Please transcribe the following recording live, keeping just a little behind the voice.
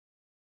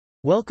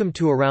Welcome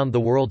to Around the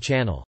World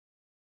channel.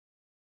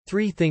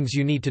 3 things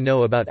you need to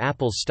know about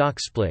Apple's stock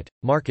split,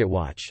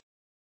 MarketWatch.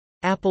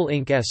 Apple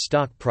Inc.'s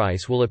stock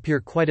price will appear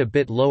quite a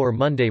bit lower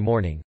Monday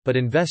morning, but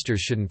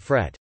investors shouldn't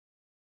fret.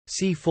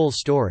 See full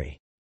story.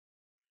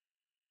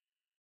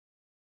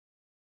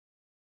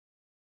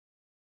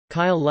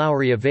 Kyle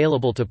Lowry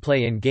available to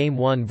play in Game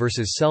 1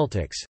 vs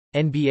Celtics,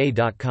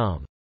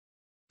 NBA.com.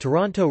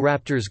 Toronto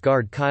Raptors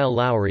guard Kyle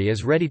Lowry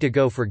is ready to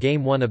go for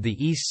Game 1 of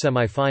the East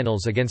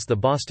semifinals against the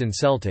Boston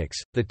Celtics,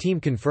 the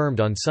team confirmed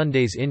on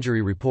Sunday's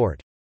injury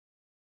report.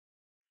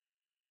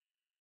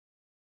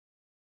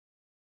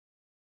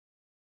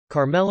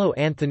 Carmelo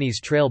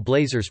Anthony's Trail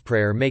Blazers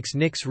prayer makes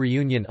Knicks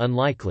reunion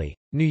unlikely,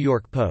 New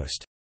York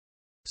Post.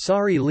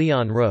 Sorry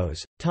Leon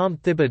Rose, Tom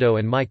Thibodeau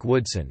and Mike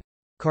Woodson.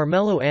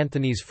 Carmelo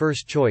Anthony's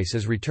first choice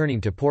is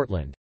returning to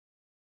Portland.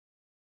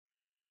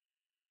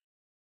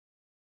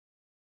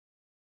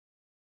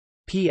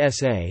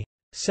 PSA: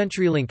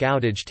 CenturyLink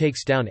outage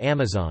takes down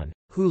Amazon,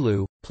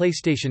 Hulu,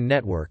 PlayStation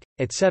Network,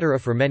 etc.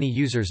 for many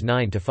users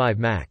 9 to 5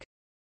 Mac.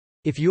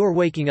 If you're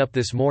waking up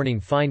this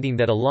morning finding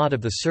that a lot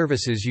of the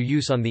services you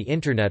use on the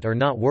internet are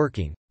not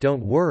working,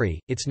 don't worry,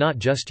 it's not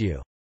just you.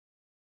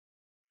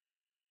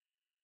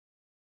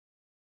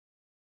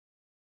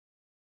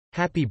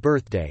 Happy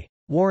birthday,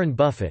 Warren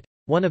Buffett,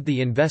 one of the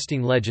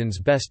investing legend's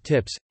best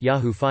tips,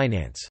 Yahoo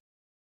Finance.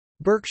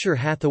 Berkshire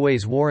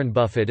Hathaway's Warren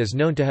Buffett is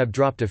known to have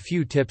dropped a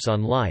few tips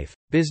on life,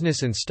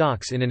 business and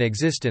stocks in an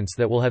existence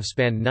that will have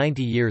spanned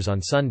 90 years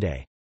on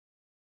Sunday.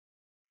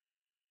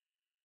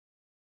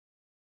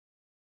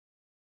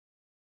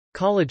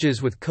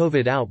 Colleges with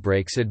COVID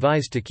outbreaks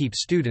advised to keep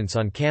students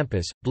on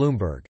campus,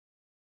 Bloomberg.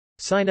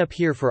 Sign up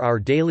here for our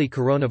daily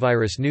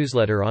coronavirus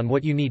newsletter on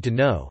what you need to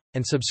know,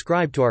 and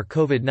subscribe to our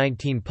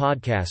COVID-19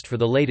 podcast for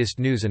the latest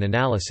news and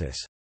analysis.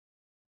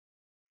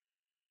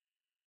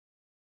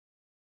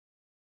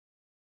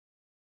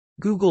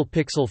 Google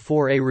Pixel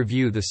 4a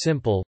review. The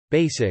simple,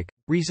 basic,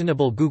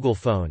 reasonable Google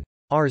phone,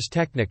 Ars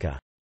Technica.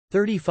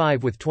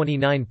 35 with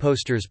 29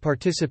 posters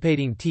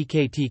participating.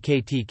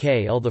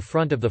 TK. The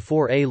front of the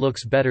 4a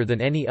looks better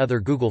than any other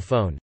Google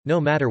phone,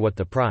 no matter what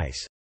the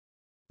price.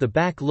 The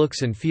back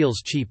looks and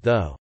feels cheap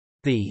though.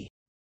 The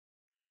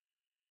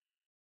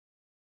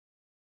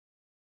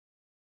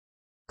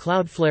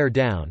Cloudflare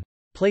down.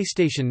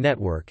 PlayStation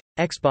Network,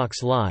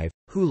 Xbox Live,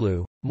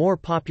 Hulu, more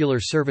popular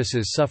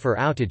services suffer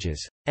outages,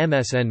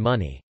 MSN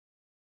Money.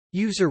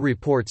 User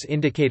reports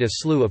indicate a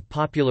slew of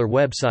popular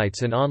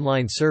websites and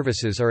online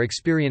services are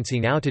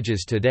experiencing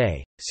outages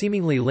today,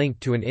 seemingly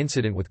linked to an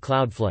incident with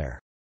Cloudflare.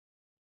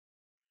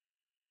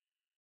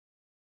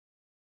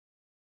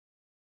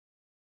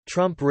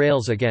 Trump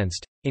rails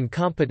against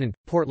incompetent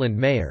Portland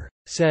mayor,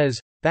 says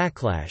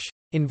backlash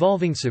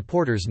involving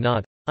supporters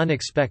not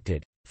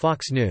unexpected.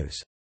 Fox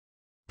News.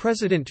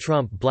 President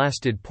Trump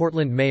blasted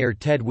Portland Mayor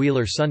Ted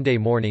Wheeler Sunday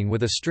morning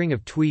with a string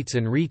of tweets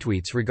and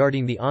retweets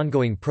regarding the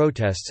ongoing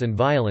protests and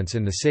violence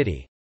in the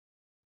city.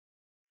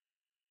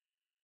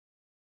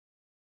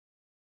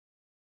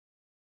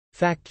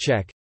 Fact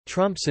check: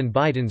 Trump's and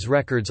Biden's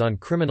records on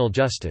criminal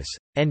justice,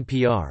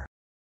 NPR.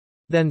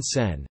 Then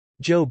Sen.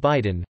 Joe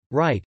Biden,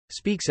 right,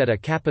 speaks at a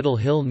Capitol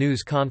Hill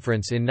news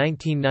conference in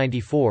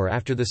 1994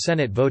 after the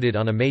Senate voted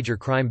on a major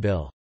crime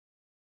bill.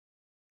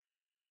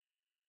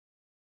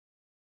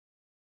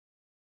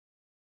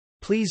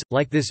 Please,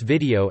 like this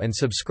video and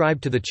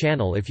subscribe to the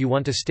channel if you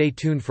want to stay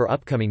tuned for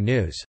upcoming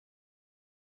news.